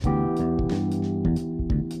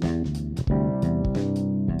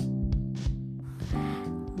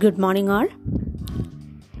Good morning ആൾ.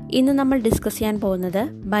 ഇന്ന് നമ്മൾ discuss ചെയ്യാൻ പോകുന്നത്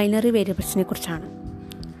ബൈനറി വേരിയബിൾസിനെ കുറിച്ചാണ്.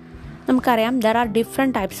 നമുക്കറിയാം there are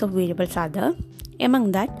different types of variables are there.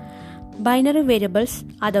 Among that binary variables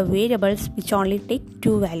are the variables which only take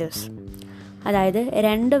 2 values. അതായത്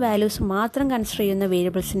 2 values മാത്രം കൺസിഡർ ചെയ്യുന്ന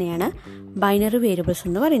വേരിയബിൾസിനെയാണ് ബൈനറി വേരിയബിൾസ്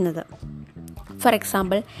എന്ന് പറയുന്നത്. For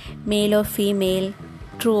example male or female,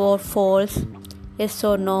 true or false, yes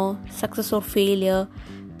or no, success or failure,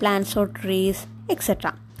 plants or trees etcetera.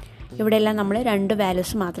 ഇവിടെയെല്ലാം നമ്മൾ 2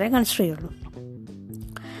 values മാത്രമേ consider ചെയ്യുള്ളൂ.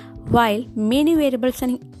 While many variables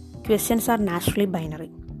and questions are naturally binary.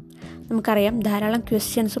 നമുക്കറിയാം ധാരാളം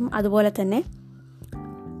ക്വസ്റ്റ്യൻസും അതുപോലെ തന്നെ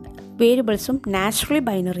വേരിയബിൾസും നാച്ചുറലി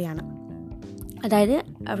ബൈനറിയാണ്. അതായത്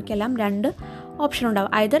അവർക്കെല്ലാം 2 ഓപ്ഷൻ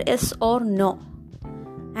ഉണ്ടാവും, either yes or no.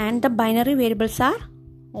 And the binary variables are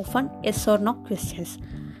often yes or no questions.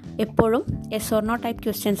 എപ്പോഴും yes or no type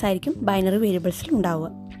questions ആയിരിക്കും ബൈനറി വേരിയബിൾസിൽ ഉണ്ടാവുക.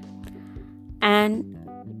 And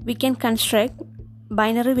we can construct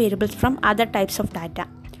binary variables from other types of data.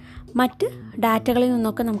 മറ്റ് ഡാറ്റകളിൽ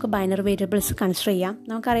നിന്നൊക്കെ നമുക്ക് binary variables consider ചെയ്യാം.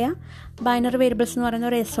 നമുക്കറിയാം binary variables എന്ന് പറയുന്ന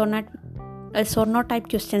ഒരു S or no type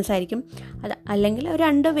questions ആയിരിക്കും. അത് അല്ലെങ്കിൽ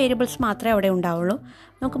 2 വേരിയബിൾസ് മാത്രമേ അവിടെ ഉണ്ടാവുള്ളൂ.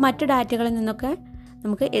 നമുക്ക് മറ്റ് ഡാറ്റകളിൽ നിന്നൊക്കെ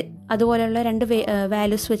നമുക്ക് അതുപോലെയുള്ള 2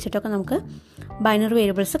 വാല്യൂസ് വെച്ചിട്ടൊക്കെ നമുക്ക് ബൈനറി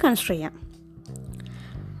വേരിയബിൾസ് കൺസിഡർ ചെയ്യാം.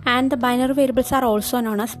 And the binary variables are also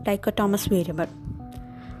known as ഡൈക്കോട്ടോമസ് variable.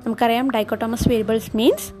 നമുക്കറിയാം dichotomous variables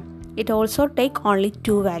means it also take only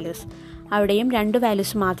 2 values. അവിടെയും 2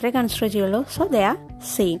 വാല്യൂസ് മാത്രമേ കൺസിഡർ ചെയ്യുള്ളൂ. So they are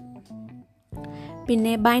same.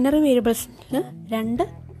 പിന്നെ ബൈനറി വേരിയബിൾസിൽ 2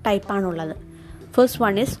 ടൈപ്പാണുള്ളത്. First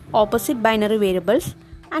one is opposite binary variables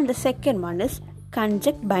and the second one is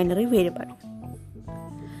conjunct binary variable.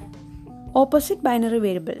 Opposite binary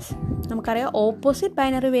variables നമുക്കറിയാം opposite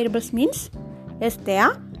binary variables means yes they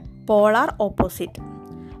are polar opposite.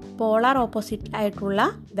 Polar opposite ആയിട്ടുള്ള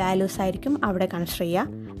values ആയിരിക്കും അവിടെ consider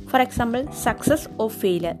ചെയ്യുക. For example success of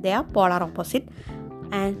failure, they are polar opposite.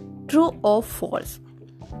 And true or false,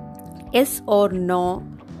 yes or no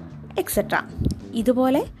etcetera.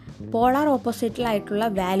 ഇതുപോലെ polar ഓപ്പോസിറ്റിലായിട്ടുള്ള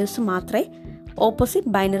values മാത്രമേ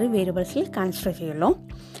opposite binary വേരിയബിൾസിൽ consider ചെയ്യുള്ളൂ.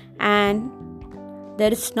 And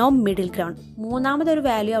there is no middle ground. മൂന്നാമതൊരു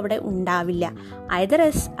value അവിടെ ഉണ്ടാവില്ല, ഐദർ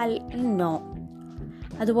യെസ് അല്ലെങ്കിൽ no.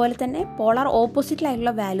 അതുപോലെ തന്നെ പോളാർ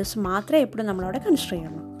ഓപ്പോസിറ്റിലായിട്ടുള്ള വാല്യൂസ് മാത്രമേ എപ്പോഴും നമ്മളവിടെ കൺസിഡർ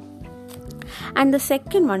ചെയ്യുള്ളൂ. And the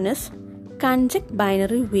second one is കൺജക്റ്റ്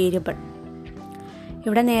binary variable.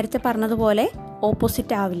 ഇവിടെ നേരത്തെ പറഞ്ഞതുപോലെ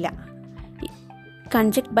ഓപ്പോസിറ്റ് ആവില്ല.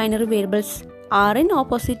 Conjunct binary variables are in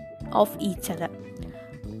opposite of each other.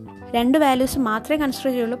 2 values മാത്രമേ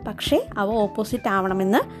കൺസിഡർ ചെയ്യുള്ളൂ, പക്ഷേ അവ ഓപ്പോസിറ്റ്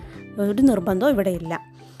ആവണമെന്ന് ഒരു നിർബന്ധവും ഇവിടെ ഇല്ല.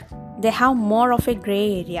 They have more of a grey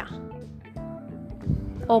area.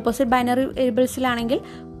 Opposite binary വേരിയബിൾസിലാണെങ്കിൽ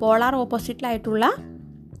പോളാർ ഓപ്പോസിറ്റിലായിട്ടുള്ള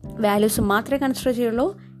വാല്യൂസ് മാത്രമേ കൺസിഡർ ചെയ്യുള്ളൂ.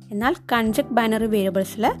 എന്നാൽ കൺജക്റ്റ് ബൈനറി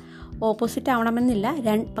വേരിയബിൾസിൽ ഓപ്പോസിറ്റ് ആവണമെന്നില്ല,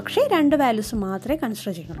 പക്ഷേ 2 വാല്യൂസ് മാത്രമേ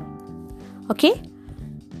കൺസിഡർ ചെയ്യുള്ളൂ. Okay,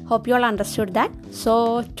 hope you all understood that. So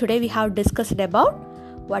today we have discussed about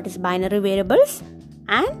what is binary variables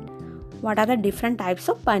and what are the different types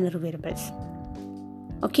of binary variables.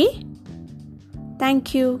 Okay,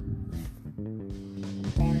 thank you.